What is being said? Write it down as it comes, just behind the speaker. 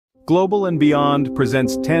Global and Beyond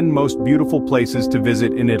presents 10 most beautiful places to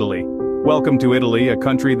visit in Italy. Welcome to Italy, a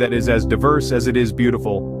country that is as diverse as it is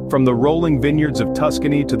beautiful. From the rolling vineyards of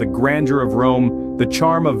Tuscany to the grandeur of Rome, the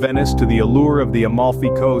charm of Venice to the allure of the Amalfi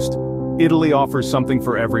Coast, Italy offers something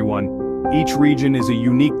for everyone. Each region is a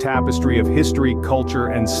unique tapestry of history, culture,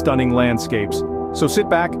 and stunning landscapes. So sit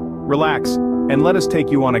back, relax, and let us take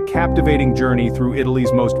you on a captivating journey through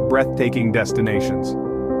Italy's most breathtaking destinations.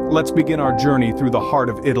 Let's begin our journey through the heart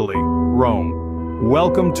of Italy, Rome.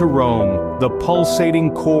 Welcome to Rome, the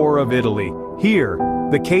pulsating core of Italy. Here,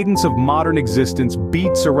 the cadence of modern existence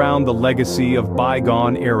beats around the legacy of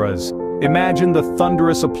bygone eras. Imagine the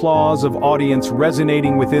thunderous applause of audience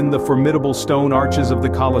resonating within the formidable stone arches of the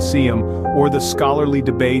Colosseum, or the scholarly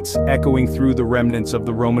debates echoing through the remnants of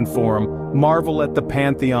the Roman Forum. Marvel at the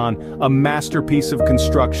Pantheon, a masterpiece of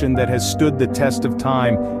construction that has stood the test of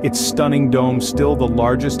time, its stunning dome still the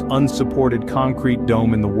largest unsupported concrete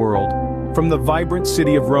dome in the world. From the vibrant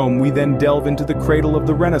city of Rome, we then delve into the cradle of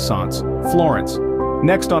the Renaissance, Florence.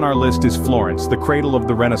 Next on our list is Florence, the cradle of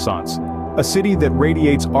the Renaissance. A city that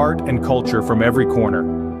radiates art and culture from every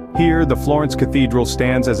corner. Here, the Florence Cathedral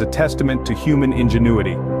stands as a testament to human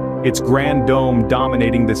ingenuity, its grand dome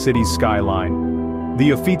dominating the city's skyline.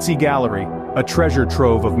 The Uffizi Gallery, a treasure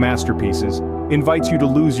trove of masterpieces, invites you to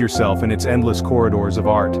lose yourself in its endless corridors of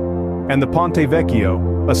art. And the Ponte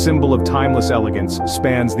Vecchio, a symbol of timeless elegance,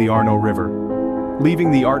 spans the Arno River.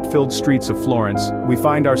 Leaving the art-filled streets of Florence, we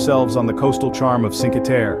find ourselves on the coastal charm of Cinque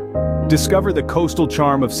Terre. Discover the coastal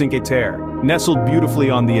charm of Cinque Terre. Nestled beautifully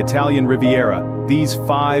on the Italian Riviera, these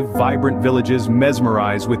 5 vibrant villages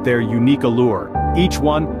mesmerize with their unique allure. Each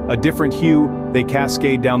one, a different hue, they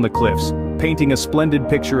cascade down the cliffs, painting a splendid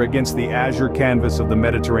picture against the azure canvas of the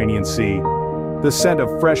Mediterranean Sea. The scent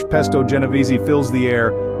of fresh pesto genovese fills the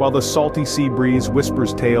air, while the salty sea breeze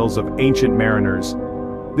whispers tales of ancient mariners.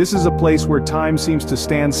 This is a place where time seems to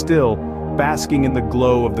stand still, basking in the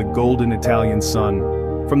glow of the golden Italian sun.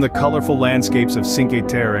 From the colorful landscapes of Cinque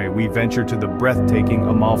Terre, we venture to the breathtaking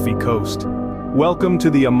Amalfi Coast. Welcome to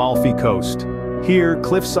the Amalfi Coast. Here,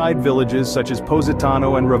 cliffside villages such as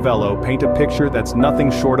Positano and Ravello paint a picture that's nothing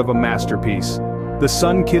short of a masterpiece. The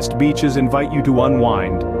sun-kissed beaches invite you to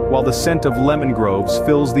unwind, while the scent of lemon groves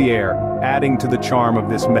fills the air, adding to the charm of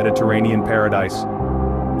this Mediterranean paradise.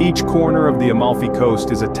 Each corner of the Amalfi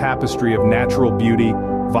Coast is a tapestry of natural beauty,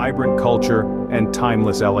 vibrant culture, and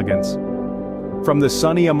timeless elegance. From the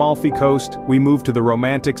sunny Amalfi Coast, we move to the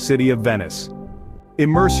romantic city of Venice.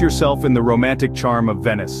 Immerse yourself in the romantic charm of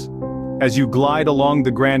Venice. As you glide along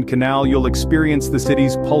the Grand Canal, you'll experience the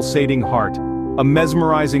city's pulsating heart, a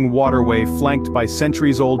mesmerizing waterway flanked by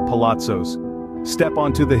centuries-old palazzos. Step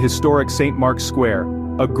onto the historic St. Mark's Square,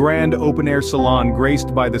 a grand open-air salon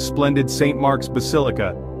graced by the splendid St. Mark's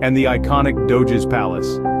Basilica and the iconic Doge's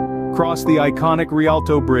Palace. Cross the iconic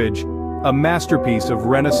Rialto Bridge, a masterpiece of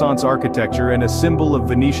Renaissance architecture and a symbol of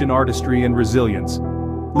Venetian artistry and resilience.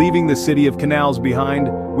 Leaving the city of canals behind,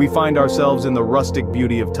 we find ourselves in the rustic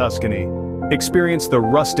beauty of Tuscany. Experience the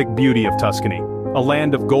rustic beauty of Tuscany, a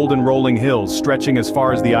land of golden rolling hills stretching as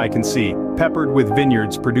far as the eye can see, peppered with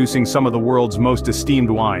vineyards producing some of the world's most esteemed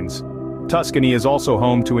wines. Tuscany is also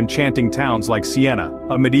home to enchanting towns like Siena,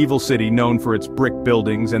 a medieval city known for its brick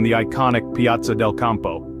buildings and the iconic Piazza del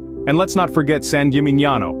Campo. And let's not forget San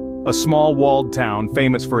Gimignano, a small walled town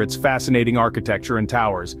famous for its fascinating architecture and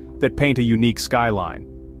towers that paint a unique skyline.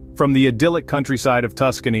 From the idyllic countryside of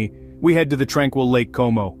Tuscany, we head to the tranquil Lake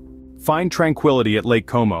Como. Find tranquility at Lake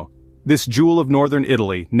Como. This jewel of northern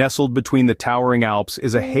Italy, nestled between the towering Alps,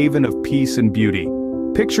 is a haven of peace and beauty.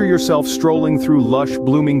 Picture yourself strolling through lush,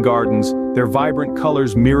 blooming gardens, their vibrant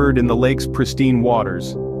colors mirrored in the lake's pristine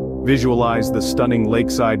waters. Visualize the stunning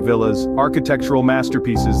lakeside villas, architectural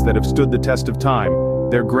masterpieces that have stood the test of time,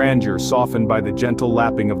 their grandeur softened by the gentle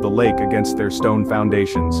lapping of the lake against their stone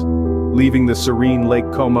foundations. Leaving the serene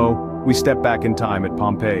Lake Como, we step back in time at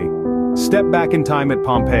Pompeii. Step back in time at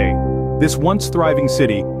Pompeii. This once thriving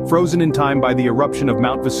city, frozen in time by the eruption of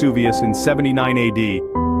Mount Vesuvius in 79 AD,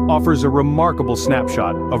 offers a remarkable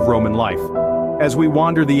snapshot of Roman life. As we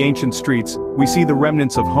wander the ancient streets, we see the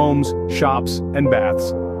remnants of homes, shops, and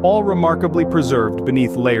baths, all remarkably preserved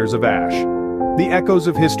beneath layers of ash. The echoes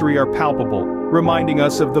of history are palpable, reminding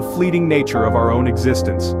us of the fleeting nature of our own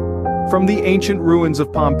existence. From the ancient ruins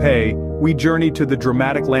of Pompeii, we journey to the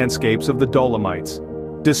dramatic landscapes of the Dolomites.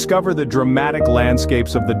 Discover the dramatic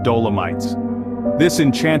landscapes of the Dolomites. This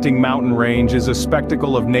enchanting mountain range is a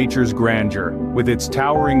spectacle of nature's grandeur, with its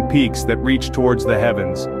towering peaks that reach towards the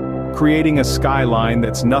heavens, creating a skyline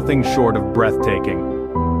that's nothing short of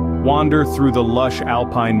breathtaking. Wander through the lush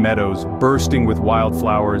alpine meadows, bursting with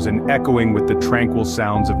wildflowers and echoing with the tranquil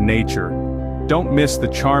sounds of nature. Don't miss the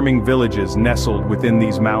charming villages nestled within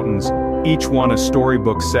these mountains, each one a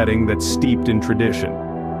storybook setting that's steeped in tradition.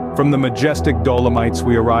 From the majestic Dolomites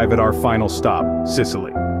we arrive at our final stop,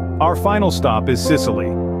 Sicily. Our final stop is Sicily.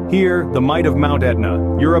 Here, the might of Mount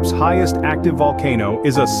Etna, Europe's highest active volcano,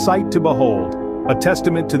 is a sight to behold, a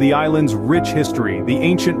testament to the island's rich history. The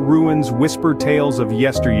ancient ruins whisper tales of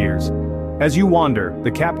yesteryears. As you wander,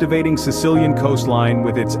 the captivating Sicilian coastline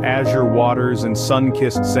with its azure waters and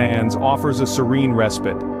sun-kissed sands offers a serene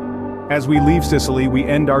respite. As we leave Sicily, we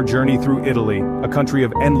end our journey through Italy, a country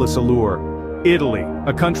of endless allure. Italy,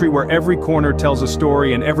 a country where every corner tells a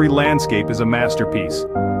story and every landscape is a masterpiece.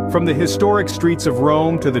 From the historic streets of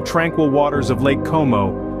Rome to the tranquil waters of Lake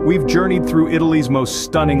Como, we've journeyed through Italy's most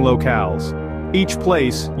stunning locales. Each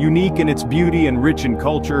place, unique in its beauty and rich in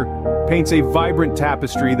culture, paints a vibrant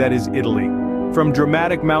tapestry that is Italy. From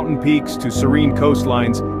dramatic mountain peaks to serene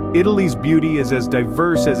coastlines, Italy's beauty is as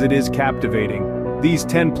diverse as it is captivating. These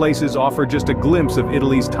 10 places offer just a glimpse of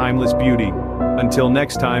Italy's timeless beauty. Until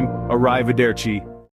next time, arrivederci.